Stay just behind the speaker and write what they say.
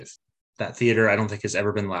That theater, I don't think has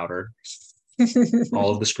ever been louder.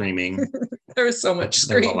 All of the screaming. There was so much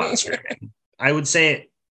There was screaming. a lot of screaming. I would say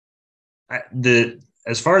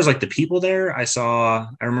as far as like the people there, I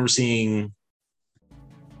remember seeing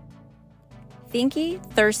Thinky,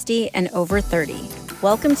 thirsty, and over 30.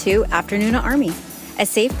 Welcome to Afternoon Army, a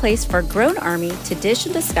safe place for grown Army to dish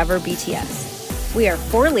and discover BTS. We are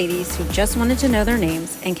four ladies who just wanted to know their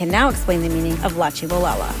names and can now explain the meaning of Lachi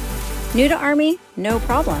Wolala. New to Army? No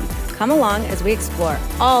problem. Come along as we explore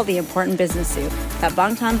all the important business soup that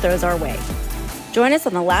Bangtan throws our way. Join us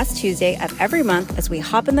on the last Tuesday of every month as we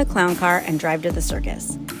hop in the clown car and drive to the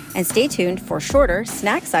circus. And stay tuned for shorter,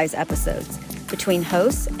 snack-size episodes between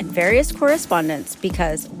hosts and various correspondents,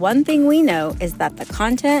 because one thing we know is that the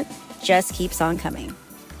content just keeps on coming.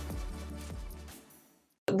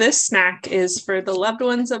 This snack is for the loved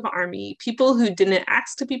ones of Army, people who didn't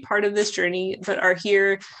ask to be part of this journey, but are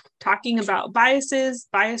here talking about biases,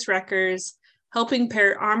 bias wreckers, helping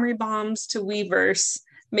pair Army bombs to Weverse,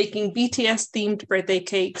 making BTS-themed birthday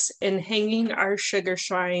cakes, and hanging our sugar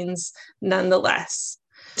shrines nonetheless.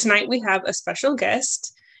 Tonight we have a special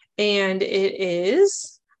guest, and it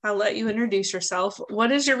is, I'll let you introduce yourself.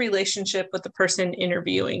 What is your relationship with the person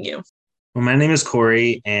interviewing you? Well, my name is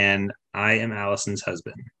Corey, and I am Allison's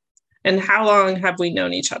husband. And how long have we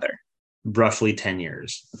known each other? Roughly 10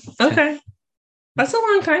 years. Okay. That's a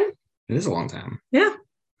long time. It is a long time. Yeah.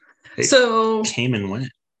 It came and went.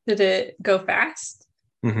 Did it go fast?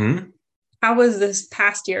 Mm-hmm. How was this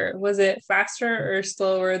past year? Was it faster or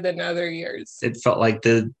slower than other years? It felt like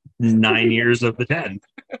the 9 years of the 10.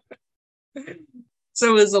 So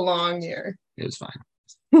it was a long year. It was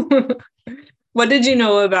fine. What did you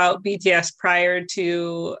know about BTS prior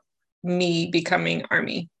to me becoming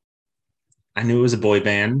Army? I knew it was a boy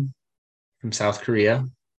band from South Korea.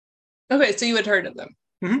 Okay, so you had heard of them.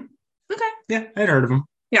 Mm-hmm. Okay. Yeah, I'd heard of them.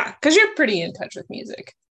 Yeah, because you're pretty in touch with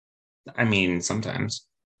music. I mean, sometimes.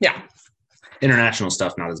 Yeah. International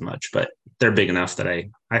stuff, not as much, but they're big enough that I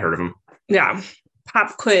heard of them. Yeah.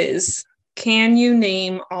 Pop quiz. Can you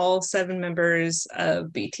name all 7 members of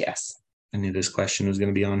BTS? I knew this question was going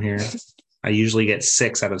to be on here. I usually get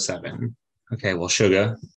 6 out of 7. Okay, well,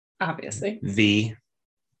 Suga. Obviously. V.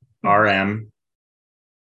 RM.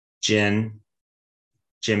 Jin.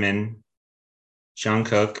 Jimin.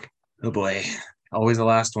 Jungkook. Oh boy. Always the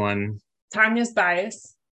last one. Tanya's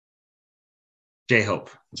bias. J-Hope.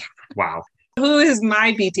 Wow. Who is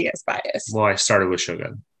my BTS bias? Well, I started with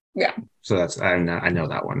Suga. Yeah. So I know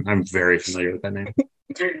that one. I'm very familiar with that name.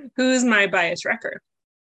 Who's my bias wrecker?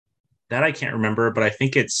 That I can't remember, but I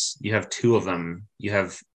think you have 2 of them. You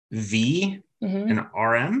have V and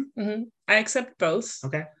RM. Mm-hmm. I accept both.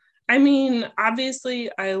 Okay. I mean,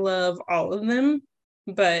 obviously, I love all of them,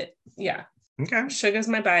 but yeah. Okay. Suga's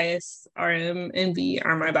my bias. RM and V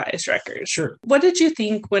are my bias wreckers. Sure. What did you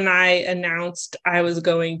think when I announced I was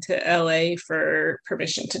going to LA for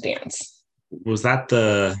Permission to Dance? Was that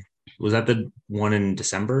the one in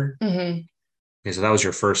December? Mm-hmm. Okay, so that was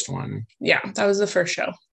your first one. Yeah, that was the first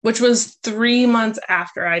show, which was 3 months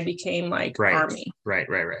after I became like Army. Right.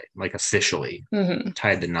 Like officially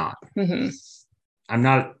tied the knot. Mm-hmm. I'm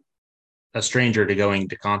not a stranger to going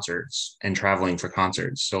to concerts and traveling for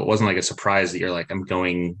concerts. So it wasn't like a surprise that you're like, I'm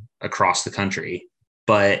going across the country,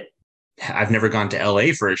 but I've never gone to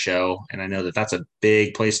LA for a show. And I know that that's a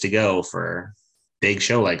big place to go for a big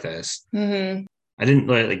show like this. Mm-hmm. I didn't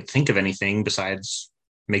really think of anything besides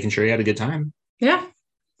making sure you had a good time. Yeah.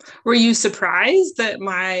 Were you surprised that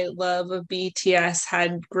my love of BTS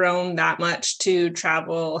had grown that much to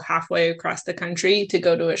travel halfway across the country to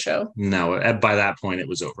go to a show? No, by that point, it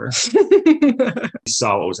was over.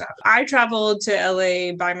 Saw what was happening. I traveled to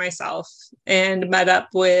LA by myself and met up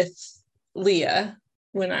with Leah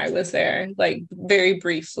when I was there, like very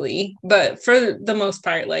briefly, but for the most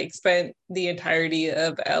part, like spent the entirety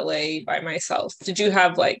of LA by myself. Did you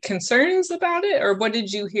have like concerns about it, or what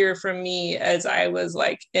did you hear from me as I was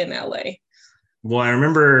like in LA? Well, I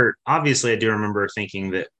do remember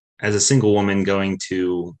thinking that as a single woman going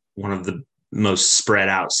to one of the most spread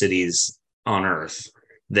out cities on earth,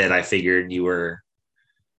 that I figured you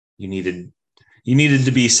needed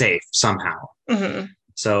to be safe somehow. Mm-hmm.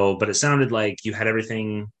 So, but it sounded like you had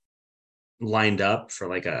everything lined up for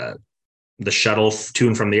like the shuttle to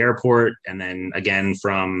and from the airport. And then again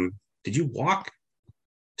did you walk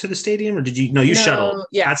to the stadium or you shuttled?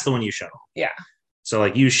 Yeah. That's the one you shuttled. Yeah. So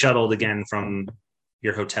like you shuttled again from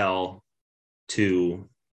your hotel to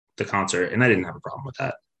the concert, and I didn't have a problem with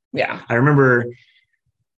that. Yeah. I remember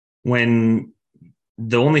when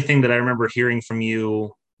the only thing that I remember hearing from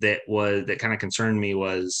you that kind of concerned me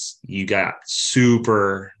was you got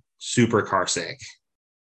super, super car sick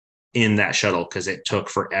in that shuttle because it took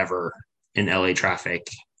forever in LA traffic.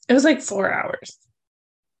 It was like 4 hours.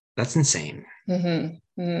 That's insane.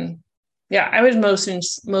 Mm-hmm. Mm-hmm. Yeah, I was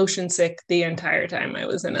motion sick the entire time I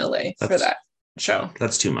was in LA for that show.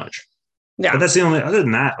 That's too much. Yeah. But that's the only, other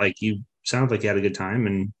than that, like you sounded like you had a good time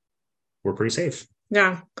and we're pretty safe.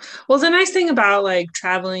 Yeah. Well, the nice thing about like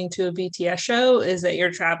traveling to a BTS show is that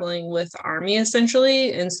you're traveling with ARMY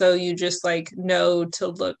essentially. And so you just like know to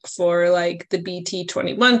look for like the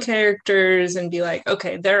BT21 characters and be like,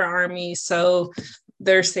 okay, they're ARMY. So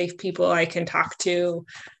they're safe people I can talk to.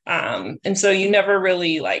 And so you never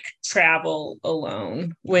really like travel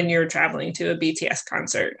alone when you're traveling to a BTS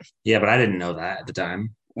concert. Yeah, but I didn't know that at the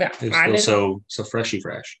time. Yeah. It was still so freshy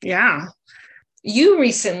fresh. Yeah. You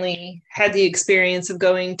recently had the experience of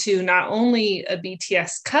going to not only a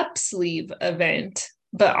BTS cup sleeve event,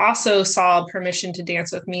 but also saw Permission to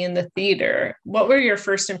Dance with Me in the theater. What were your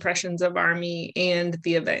first impressions of ARMY and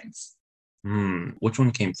the events? Which one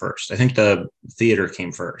came first? I think the theater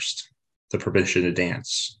came first. The Permission to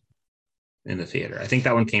Dance in the theater. I think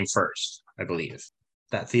that one came first, I believe.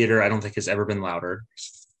 That theater, I don't think has ever been louder.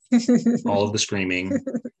 All of the screaming.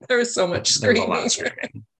 There was so much screaming. There was a lot of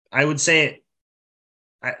screaming. I would say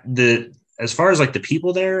as far as like the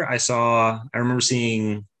people there, I remember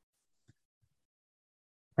seeing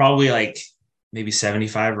probably like maybe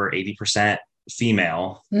 75 or 80%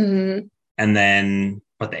 female. Mm-hmm. And then,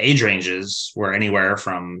 but the age ranges were anywhere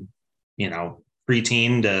from,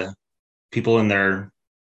 preteen to people in their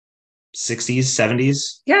 60s,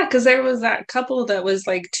 70s. Yeah, because there was that couple that was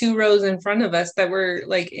like 2 rows in front of us that were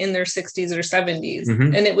like in their 60s or 70s.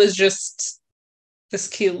 Mm-hmm. And it was just this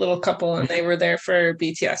cute little couple and they were there for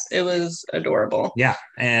BTS. It was adorable. Yeah.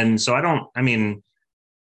 And so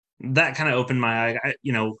that kind of opened my eye.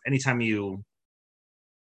 Anytime you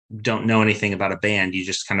don't know anything about a band, you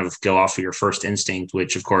just kind of go off of your first instinct,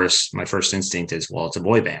 which of course my first instinct is, well, it's a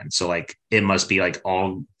boy band. So like, it must be like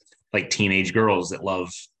all like teenage girls that love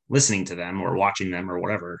listening to them or watching them or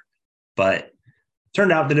whatever. But it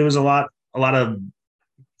turned out that it was a lot of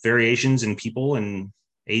variations in people and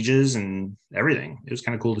ages and everything. It was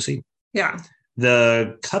kind of cool to see. Yeah.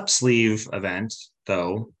 The cup sleeve event,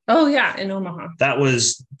 though. Oh, yeah, in Omaha. That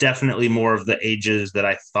was definitely more of the ages that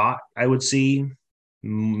I thought I would see.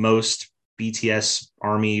 Most BTS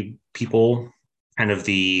ARMY people, kind of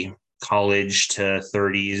the college to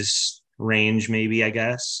 30s range, maybe, I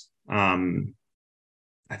guess.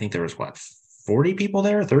 I think there was 40 people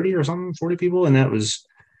there, 30 or something, 40 people. And that was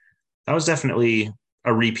definitely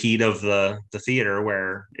a repeat of the theater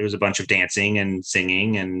where it was a bunch of dancing and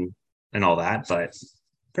singing and all that, but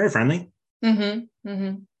very friendly. Mm-hmm.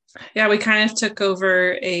 Mm-hmm. Yeah, we kind of took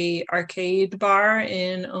over a arcade bar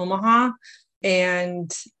in Omaha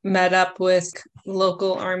and met up with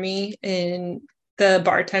local ARMY, and the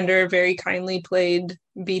bartender very kindly played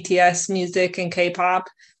BTS music and K-pop.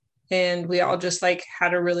 And we all just like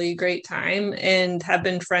had a really great time and have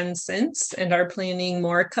been friends since and are planning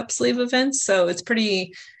more cup sleeve events. So it's a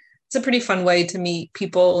pretty fun way to meet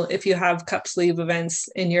people. If you have cup sleeve events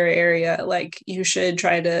in your area, like you should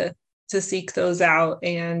try to seek those out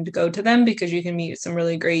and go to them because you can meet some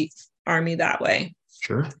really great ARMY that way.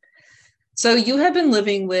 Sure. So you have been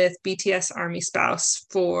living with BTS ARMY spouse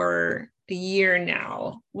for a year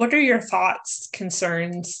now. What are your thoughts,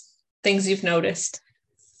 concerns, things you've noticed?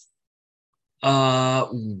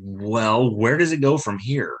 Well, where does it go from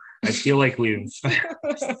here? I feel like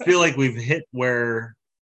we've hit where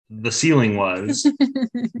the ceiling was,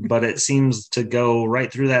 but it seems to go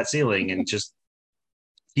right through that ceiling and just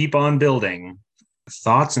keep on building.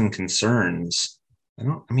 Thoughts and concerns.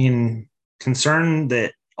 Concern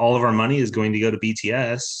that all of our money is going to go to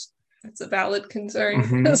BTS. That's a valid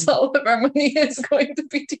concern because all of our money is going to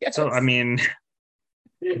BTS. So, I'm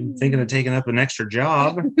thinking of taking up an extra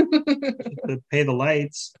job to pay the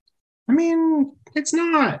lights. It's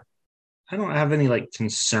not. I don't have any like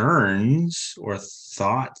concerns or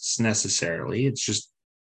thoughts necessarily. It's just,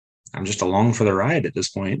 I'm just along for the ride at this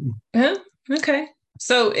point. Yeah. Okay.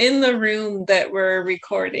 So in the room that we're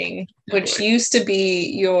recording, which used to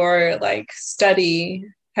be your like study,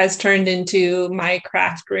 has turned into my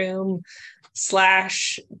craft room /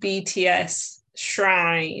 BTS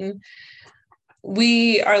shrine.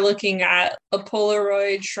 We are looking at a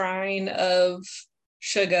Polaroid shrine of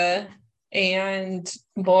Suga and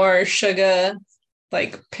more Suga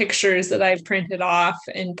like pictures that I've printed off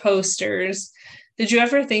and posters. Did you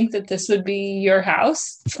ever think that this would be your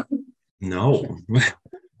house? No.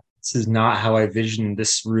 This is not how I visioned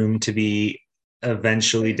this room to be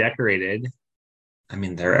eventually decorated.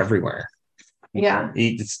 They're everywhere. Yeah.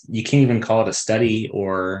 You can't even call it a study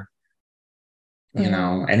or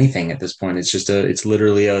anything at this point. It's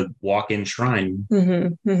literally a walk-in shrine.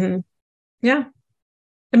 Yeah.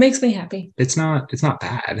 It makes me happy. It's not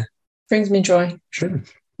bad. Brings me joy. Sure.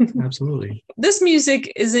 Absolutely. This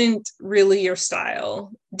music isn't really your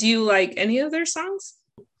style. Do you like any of their songs?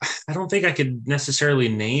 I don't think I could necessarily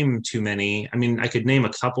name too many. I mean, I could name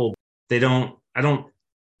a couple. I don't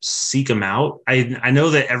seek them out. I know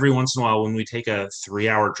that every once in a while when we take a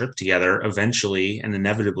 3-hour trip together, eventually and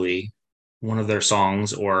inevitably one of their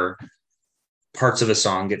songs or parts of a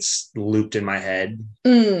song gets looped in my head,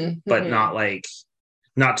 but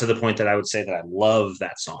not to the point that I would say that I love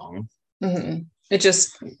that song. It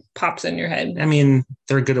just pops in your head. I mean,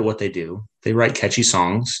 they're good at what they do. They write catchy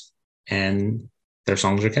songs and their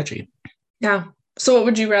songs are catchy. Yeah. So what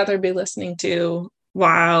would you rather be listening to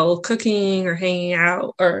while cooking or hanging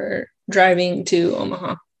out or driving to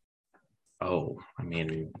Omaha? Oh, I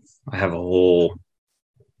mean, I have a whole,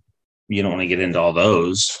 you don't want to get into all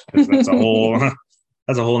those. That's a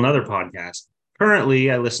whole nother podcast.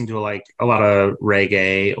 Currently, I listen to a lot of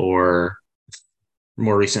reggae or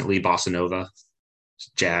more recently bossa nova,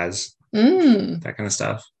 jazz, that kind of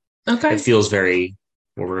stuff. Okay. It feels very,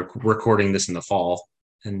 we're recording this in the fall,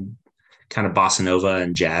 and kind of bossa nova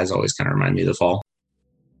and jazz always kind of remind me of the fall.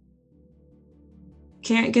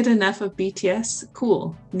 Can't get enough of BTS?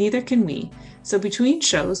 Cool. Neither can we. So between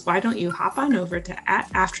shows, why don't you hop on over to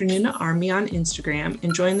 @AfternoonArmy on Instagram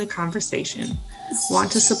and join the conversation.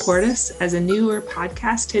 Want to support us as a newer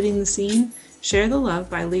podcast hitting the scene? Share the love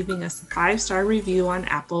by leaving us a 5-star review on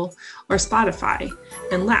Apple or Spotify.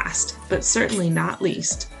 And last, but certainly not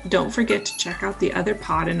least, don't forget to check out the other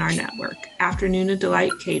pod in our network, Afternoon of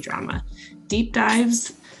Delight K-Drama. Deep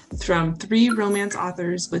dives from 3 romance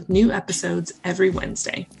authors with new episodes every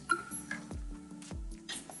Wednesday.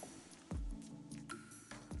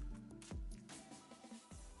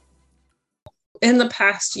 In the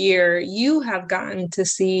past year, you have gotten to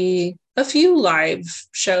see a few live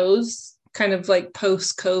shows, kind of like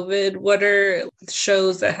post-COVID. What are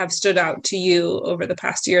shows that have stood out to you over the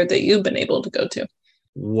past year that you've been able to go to?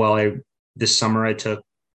 Well, this summer I took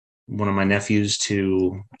one of my nephews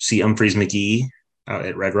to see Humphreys McGee out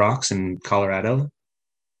at Red Rocks in Colorado.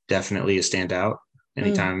 Definitely a standout.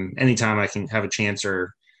 Anytime I can have a chance,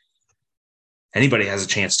 or anybody has a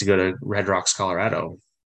chance to go to Red Rocks, Colorado,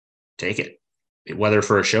 take it, whether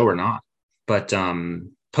for a show or not. But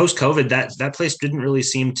post-COVID, that place didn't really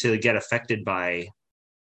seem to get affected by,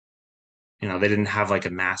 they didn't have like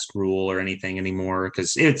a mask rule or anything anymore,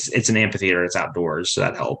 because it's an amphitheater, it's outdoors, so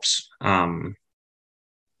that helps.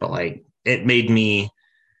 But like, it made me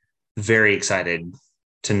very excited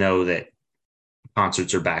to know that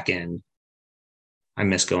concerts are back in. I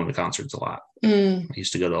miss going to concerts a lot. I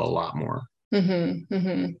used to go to a lot more.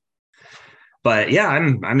 But yeah,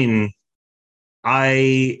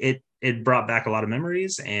 it brought back a lot of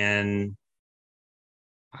memories, and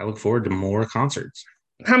I look forward to more concerts.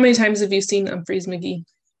 How many times have you seen Humphreys McGee?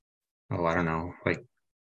 Oh, I don't know, like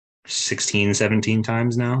 16, 17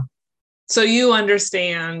 times now. So you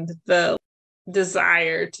understand the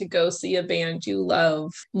desire to go see a band you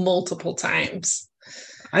love multiple times.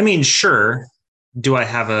 I mean, sure. Do I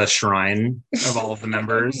have a shrine of all of the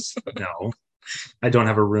members? No, I don't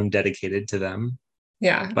have a room dedicated to them.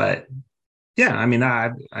 Yeah. But yeah, I mean,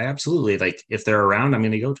 I absolutely, like, if they're around, I'm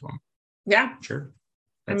going to go to them. Yeah. Sure.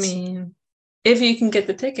 I mean, if you can get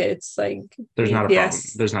the tickets, like, there's not a problem.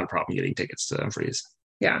 There's not a problem getting tickets to Humphreys.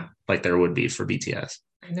 Yeah. Like there would be for BTS.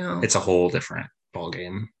 I know. It's a whole different ball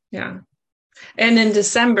game. Yeah. And in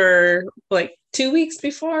December, like 2 weeks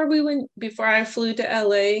before I flew to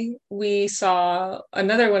LA, we saw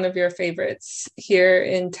another one of your favorites here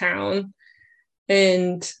in town.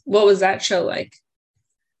 And what was that show like?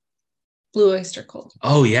 Blue Oyster Cult.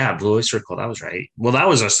 Oh yeah, Blue Oyster Cult. That was right. Well, that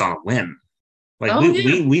was just on a whim. Like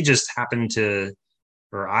we just happened to,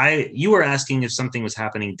 you were asking if something was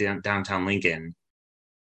happening downtown Lincoln,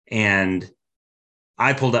 and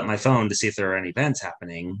I pulled up my phone to see if there were any events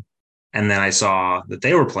happening, and then I saw that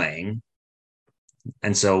they were playing,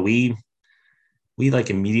 and so we like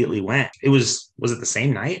immediately went. Was it the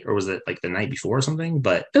same night, or was it like the night before or something?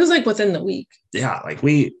 But it was like within the week. Yeah, like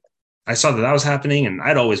I saw that was happening, and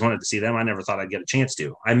I'd always wanted to see them. I never thought I'd get a chance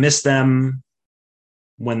to. I missed them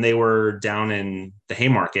when they were down in the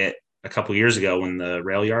Haymarket a couple years ago when the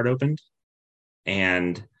rail yard opened,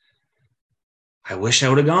 and I wish I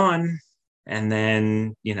would have gone. And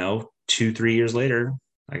then, 2-3 years later,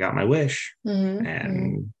 I got my wish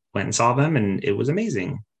and went and saw them, and it was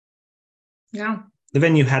amazing. Yeah. The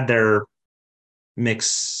venue had their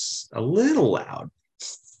mix a little loud,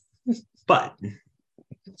 but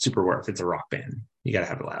super worth. It's a rock band. You got to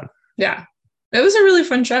have it loud. Yeah. It was a really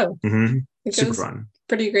fun show. Mm-hmm. It Super was fun.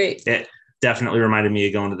 pretty great. It definitely reminded me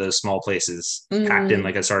of going to those small places, packed in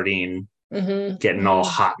like a sardine, getting all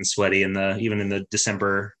hot and sweaty even in the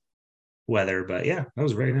December weather. But yeah, that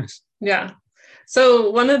was very nice. Yeah. So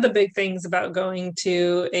one of the big things about going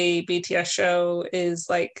to a BTS show is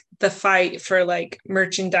like the fight for like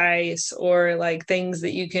merchandise or like things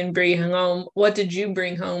that you can bring home. What did you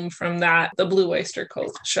bring home from the Blue Oyster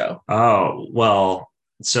Cult show? Oh, well,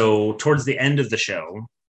 so towards the end of the show,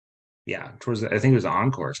 I think it was the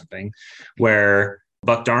encore or something, where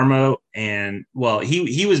Buck Darmo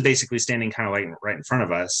he was basically standing kind of like right in front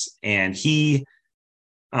of us, and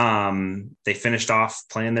they finished off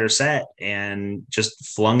playing their set and just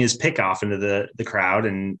flung his pick off into the crowd,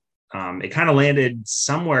 and it kind of landed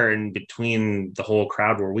somewhere in between the whole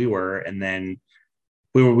crowd where we were, and then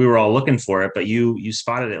we were all looking for it, but you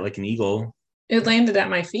spotted it like an eagle. It landed at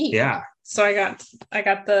my feet. Yeah. So I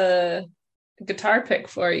got the guitar pick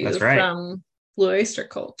for you. That's right. From Blue Oyster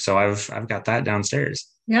Cult. So I've got that downstairs.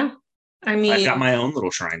 Yeah. I mean, I've got my own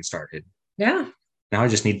little shrine started. Yeah. Now I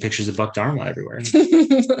just need pictures of Buck Dharma everywhere.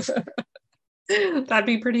 That'd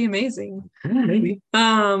be pretty amazing. Yeah, maybe.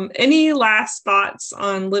 Any last thoughts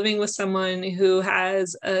on living with someone who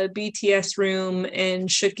has a BTS room and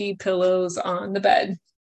Shooky pillows on the bed?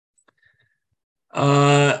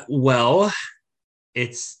 Well,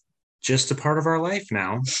 it's just a part of our life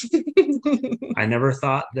now. I never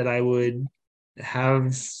thought that I would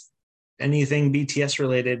have anything BTS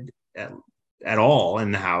related at all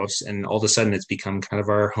in the house, and all of a sudden it's become kind of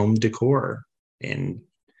our home decor in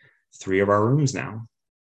 3 of our rooms now.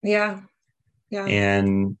 Yeah.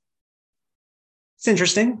 And it's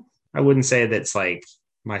interesting. I wouldn't say that's like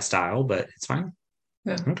my style, but it's fine.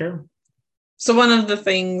 Yeah. Okay. So one of the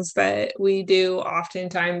things that we do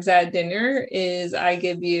oftentimes at dinner is I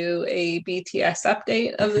give you a BTS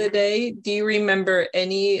update of the day. Do you remember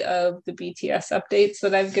any of the BTS updates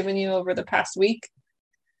that I've given you over the past week?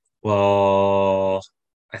 Well,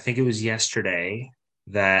 I think it was yesterday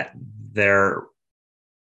that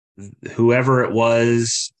whoever it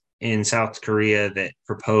was in South Korea that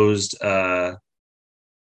proposed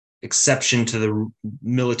exception to the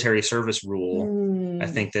military service rule, I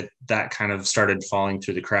think that kind of started falling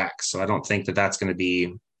through the cracks. So I don't think that that's going to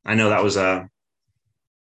be, I know that was a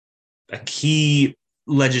key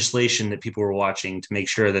legislation that people were watching to make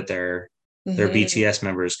sure that their BTS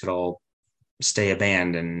members could all stay a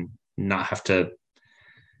band and not have to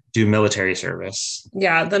do military service.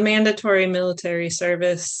 Yeah, the mandatory military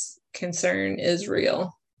service concern is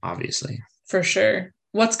real. Obviously. For sure.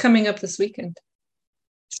 What's coming up this weekend?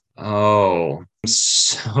 Oh,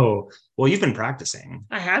 so, well, you've been practicing.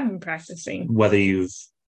 I have been practicing. Whether you've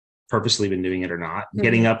purposely been doing it or not,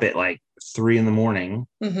 getting up at like 3 a.m.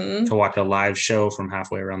 to watch a live show from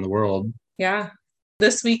halfway around the world. Yeah.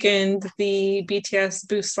 This weekend, the BTS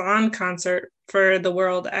Busan concert for the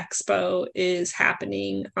World Expo is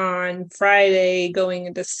happening on Friday, going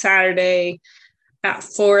into Saturday at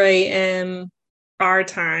 4 a.m. our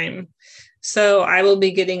time. So I will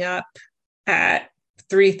be getting up at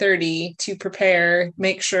 3:30 to prepare,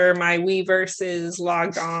 make sure my Weverse is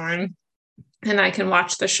logged on, and I can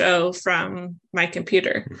watch the show from my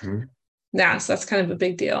computer. Yeah, so that's kind of a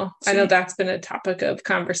big deal. I know that's been a topic of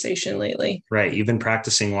conversation lately. Right. You've been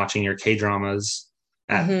practicing watching your K-dramas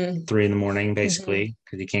at 3 a.m, basically,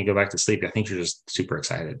 because you can't go back to sleep. I think you're just super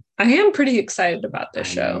excited. I am pretty excited about this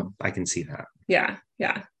show. I can see that. Yeah.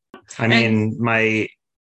 I mean,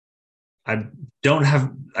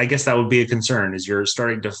 I guess that would be a concern, is you're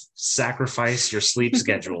starting to sacrifice your sleep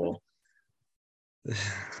schedule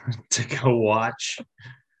to go watch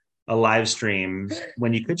a live stream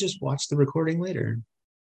when you could just watch the recording later.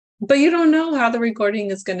 But you don't know how the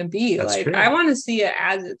recording is going to be. That's like, true. I want to see it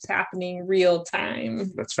as it's happening real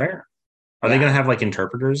time. That's fair. Are they going to have like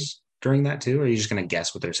interpreters during that too? Or are you just going to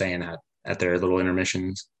guess what they're saying at their little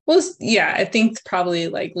intermissions? Well, yeah, I think probably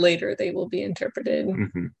like later they will be interpreted.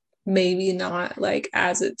 Maybe not like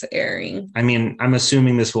as it's airing. I mean, I'm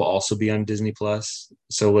assuming this will also be on Disney Plus,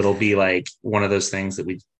 so it'll be like one of those things that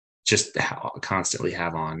we just constantly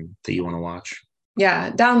have on that you want to watch.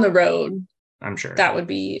 Yeah, down the road, I'm sure that would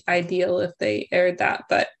be ideal if they aired that,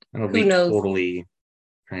 but it'll who be knows? Totally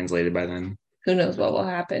translated by then. Who knows what will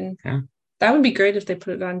happen? Yeah, that would be great if they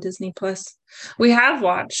put it on Disney Plus. We have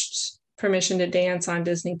watched Permission to Dance on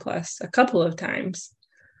Disney Plus a couple of times.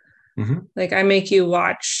 Like, I make you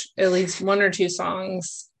watch at least 1 or 2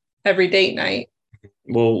 songs every date night.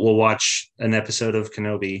 We'll watch an episode of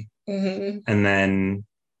Kenobi, and then,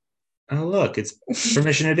 oh look, it's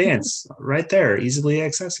Permission to Dance right there, easily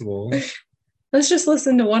accessible. Let's just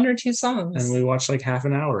listen to 1 or 2 songs. And we watched like half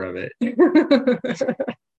an hour of it.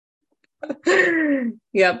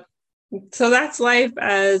 Yep. So that's life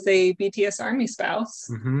as a BTS Army spouse.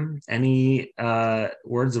 Mm-hmm. Any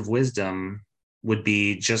words of wisdom would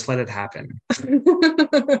be just let it happen.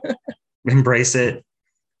 Embrace it.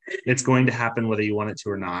 It's going to happen whether you want it to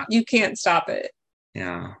or not. You can't stop it.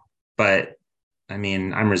 Yeah. But I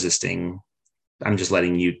mean, I'm resisting. I'm just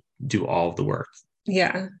letting you do all of the work.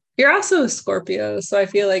 Yeah. You're also a Scorpio, so I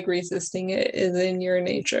feel like resisting it is in your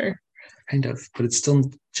nature. Kind of, but it's still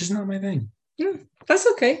just not my thing. Yeah, that's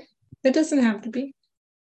okay. It doesn't have to be.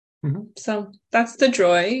 Mm-hmm. So that's the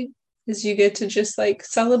joy, is you get to just like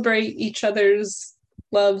celebrate each other's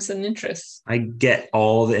loves and interests. I get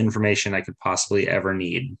all the information I could possibly ever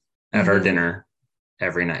need at our dinner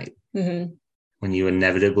every night. Mm-hmm. When you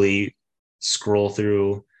inevitably scroll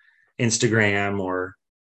through Instagram or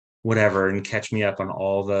whatever and catch me up on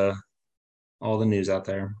all the news out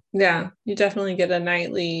there. Yeah, you definitely get a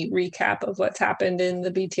nightly recap of what's happened in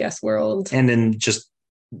the BTS world. And in just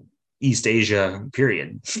East Asia,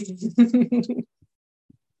 period.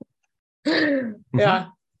 Yeah.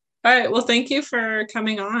 All right. Well, thank you for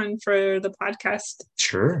coming on for the podcast.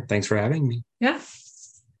 Sure. Thanks for having me. Yeah.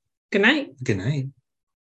 Good night. Good night.